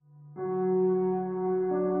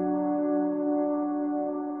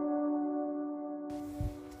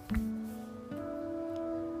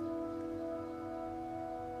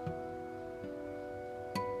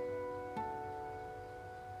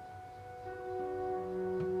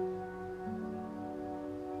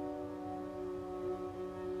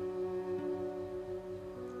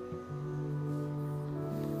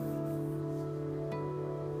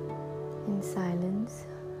silence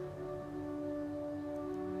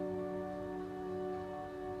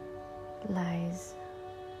lies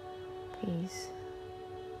peace.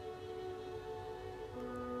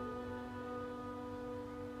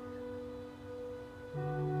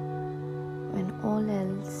 When all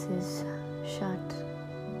else is shut,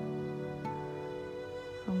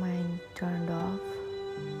 your mind turned off,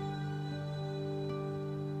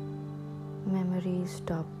 memories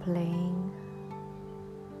stop playing,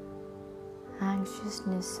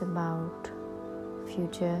 anxiousness about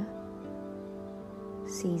future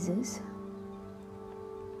ceases.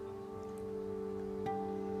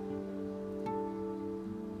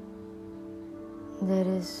 There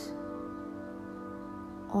is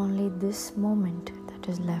only this moment that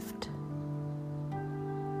is left.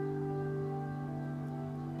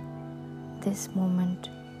 This moment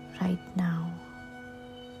right now.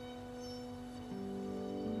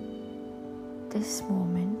 This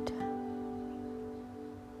moment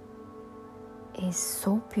is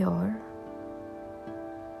so pure,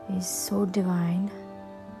 is so divine,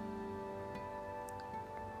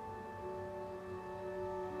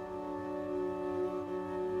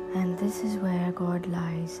 and this is where God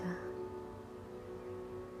lies.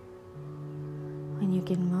 When you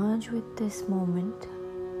can merge with this moment,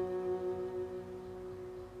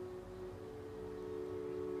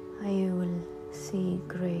 you will see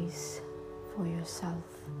grace for yourself.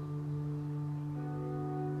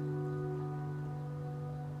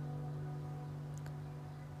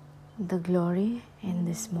 The glory in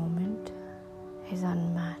this moment is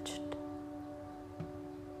unmatched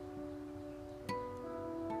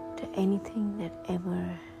to anything that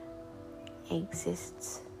ever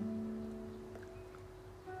exists.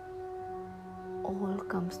 All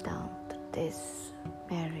comes down to this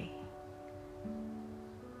very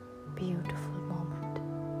beautiful moment.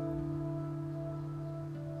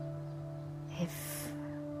 If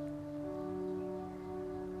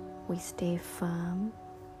we stay firm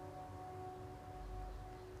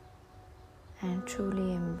and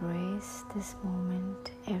truly embrace this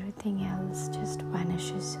moment, everything else just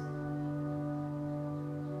vanishes.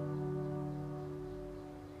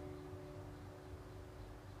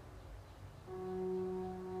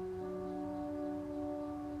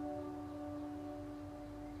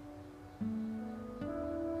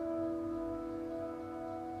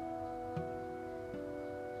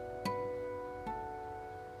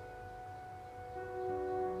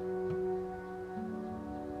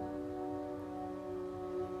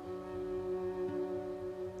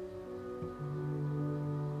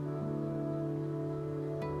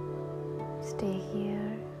 Stay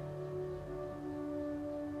here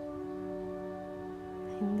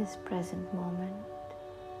in this present moment.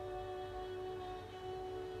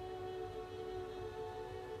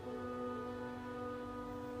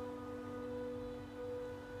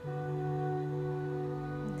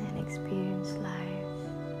 And experience life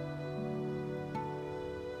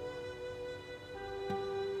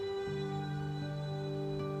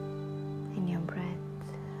in your breath.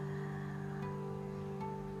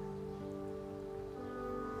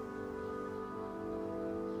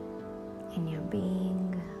 In your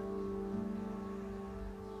being,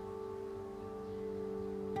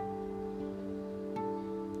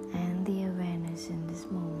 and the awareness in this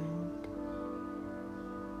moment.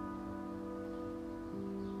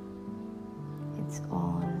 It's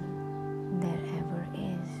all there ever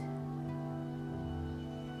is.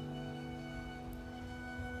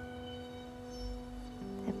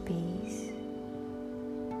 The peace,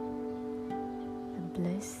 the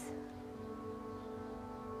bliss,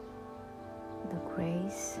 the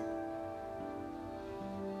grace,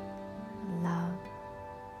 love,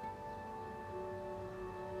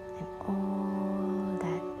 and all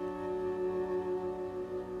that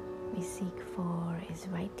we seek for is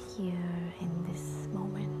right here in this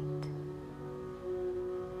moment.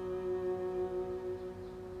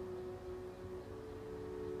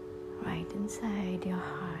 Right inside your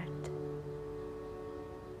heart.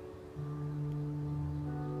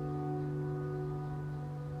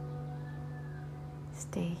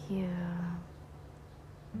 Stay here.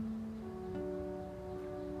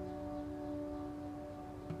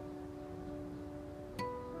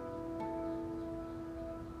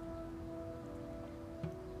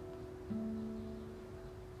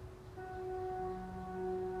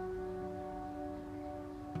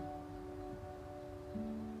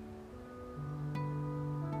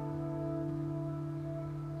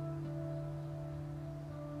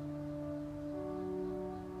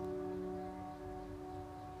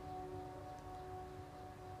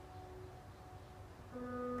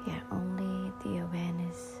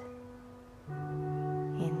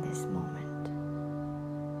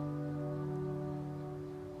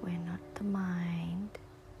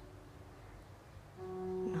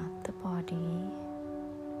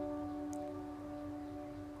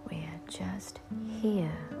 just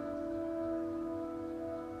here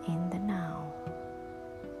in the now.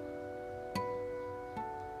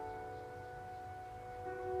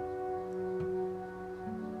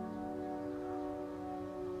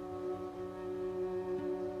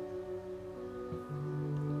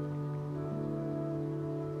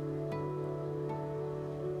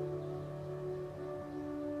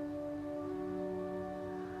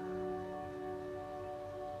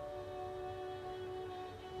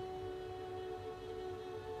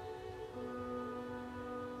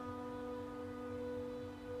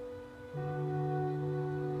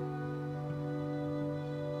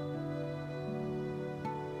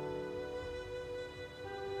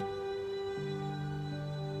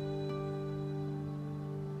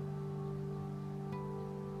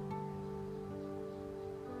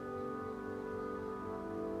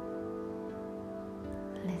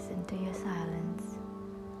 Listen to your silence.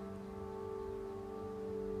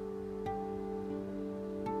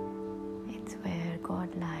 It's where God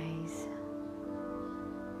lies.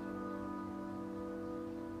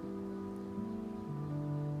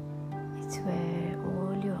 It's where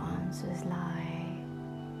all your answers lie.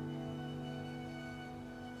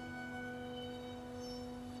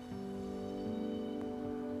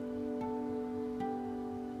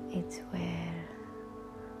 It's where